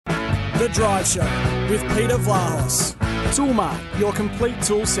The Drive Show with Peter Vlahos. Toolmart, your complete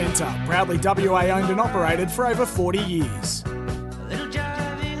tool centre. Proudly WA owned and operated for over 40 years.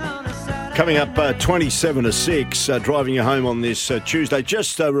 Coming up 27 to 6, driving you home on this Tuesday.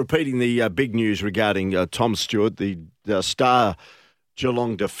 Just repeating the big news regarding Tom Stewart, the star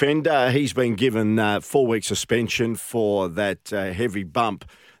Geelong defender. He's been given 4-week suspension for that heavy bump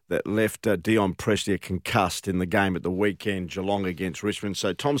that left Dion Prestia concussed in the game at the weekend, Geelong against Richmond.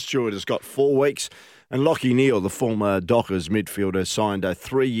 So Tom Stewart has got 4 weeks. And Lachie Neale, the former Dockers midfielder, signed a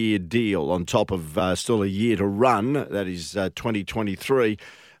 3-year deal on top of still a year to run. That is 2023.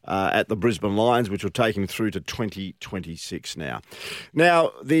 At the Brisbane Lions, which will take him through to 2026 now.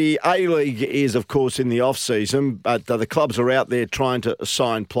 Now, the A-League is, of course, in the off-season, but the clubs are out there trying to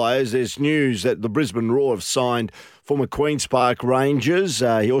sign players. There's news that the Brisbane Roar have signed former Queen's Park Rangers.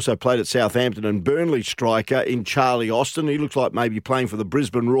 He also played at Southampton and Burnley striker in Charlie Austin. He looks like maybe playing for the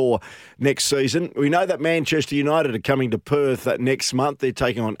Brisbane Roar next season. We know that Manchester United are coming to Perth next month. They're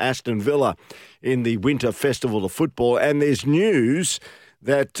taking on Aston Villa in the Winter Festival of Football. And there's news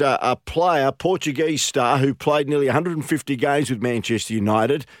that a player, Portuguese star, who played nearly 150 games with Manchester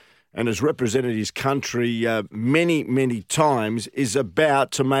United and has represented his country many, many times, is about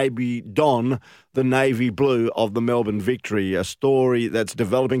to maybe don the navy blue of the Melbourne Victory, a story that's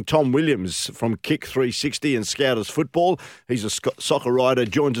developing. Tom Williams from Kick 360 and Scouters Football. He's a soccer writer,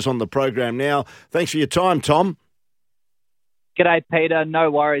 joins us on the program now. Thanks for your time, Tom. G'day, Peter.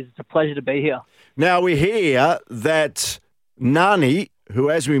 No worries. It's a pleasure to be here. Now, we hear that Nani, who,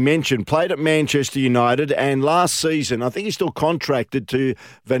 as we mentioned, played at Manchester United and last season, I think he's still contracted to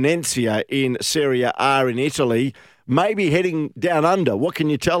Venezia in Serie A in Italy, maybe heading down under. What can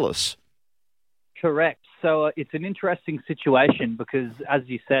you tell us? Correct. So it's an interesting situation because, as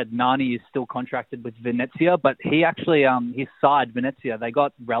you said, Nani is still contracted with Venezia, but he actually, his side, Venezia, they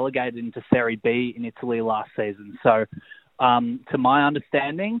got relegated into Serie B in Italy last season. So to my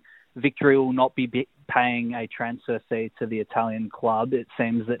understanding, Victory will not be paying a transfer fee to the Italian club. It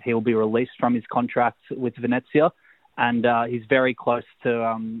seems that he'll be released from his contract with Venezia, and he's very close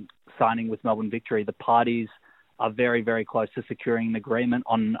to signing with Melbourne Victory. The parties are very, very close to securing an agreement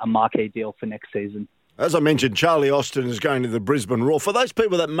on a marquee deal for next season. As I mentioned, Charlie Austin is going to the Brisbane Roar. For those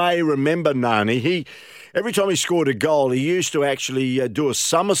people that may remember Nani, every time he scored a goal, he used to actually do a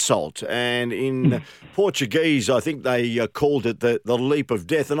somersault. And in Portuguese, I think they called it the leap of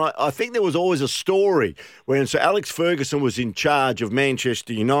death. And I think there was always a story when Sir Alex Ferguson was in charge of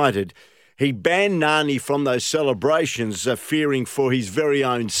Manchester United. He banned Nani from those celebrations, fearing for his very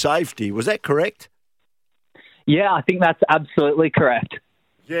own safety. Was that correct? Yeah, I think that's absolutely correct.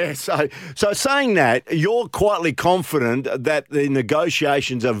 Yeah, so saying that, you're quietly confident that the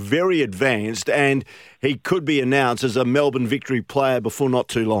negotiations are very advanced and he could be announced as a Melbourne Victory player before not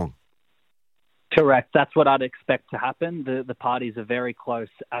too long. Correct. That's what I'd expect to happen. The parties are very close,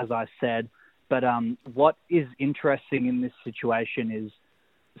 as I said. But what is interesting in this situation is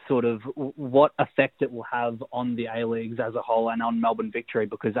sort of what effect it will have on the A-Leagues as a whole and on Melbourne Victory,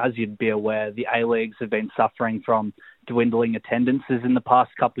 because as you'd be aware, the A-Leagues have been suffering from dwindling attendances in the past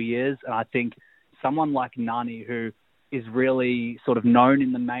couple of years. And I think someone like Nani, who is really sort of known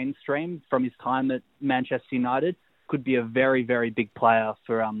in the mainstream from his time at Manchester United, could be a very, very big player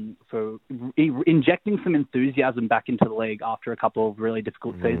for injecting some enthusiasm back into the league after a couple of really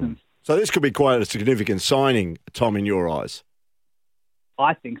difficult seasons. So this could be quite a significant signing, Tom, in your eyes.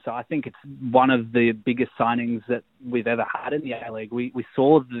 I think so. I think it's one of the biggest signings that we've ever had in the A-League. We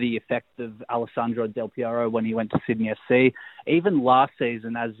saw the effect of Alessandro Del Piero when he went to Sydney FC. Even last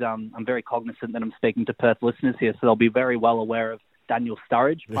season, as I'm very cognizant that I'm speaking to Perth listeners here, so they'll be very well aware of Daniel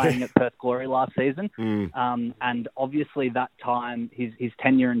Sturridge playing at Perth Glory last season. And obviously that time, his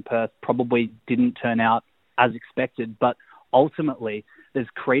tenure in Perth probably didn't turn out as expected. But ultimately, there's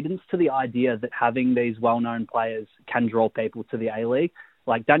credence to the idea that having these well-known players can draw people to the A-League.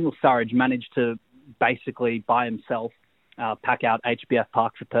 Like Daniel Sturridge managed to basically by himself pack out HBF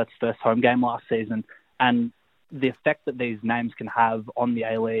Park for Perth's first home game last season. And the effect that these names can have on the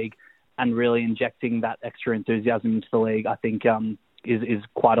A-League and really injecting that extra enthusiasm into the league, I think is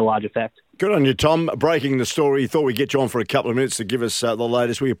quite a large effect. Good on you, Tom. Breaking the story. Thought we'd get you on for a couple of minutes to give us the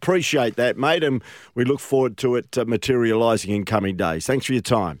latest. We appreciate that, mate, and we look forward to it materialising in coming days. Thanks for your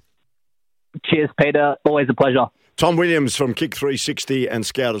time. Cheers, Peter. Always a pleasure. Tom Williams from Kick 360 and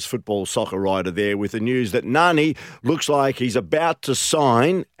Scouters Football soccer writer there with the news that Nani looks like he's about to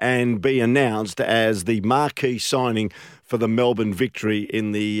sign and be announced as the marquee signing for the Melbourne Victory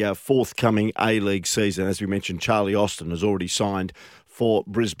in the forthcoming A-League season. As we mentioned, Charlie Austin has already signed for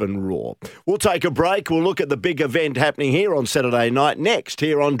Brisbane Roar. We'll take a break. We'll look at the big event happening here on Saturday night next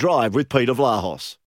here on Drive with Peter Vlahos.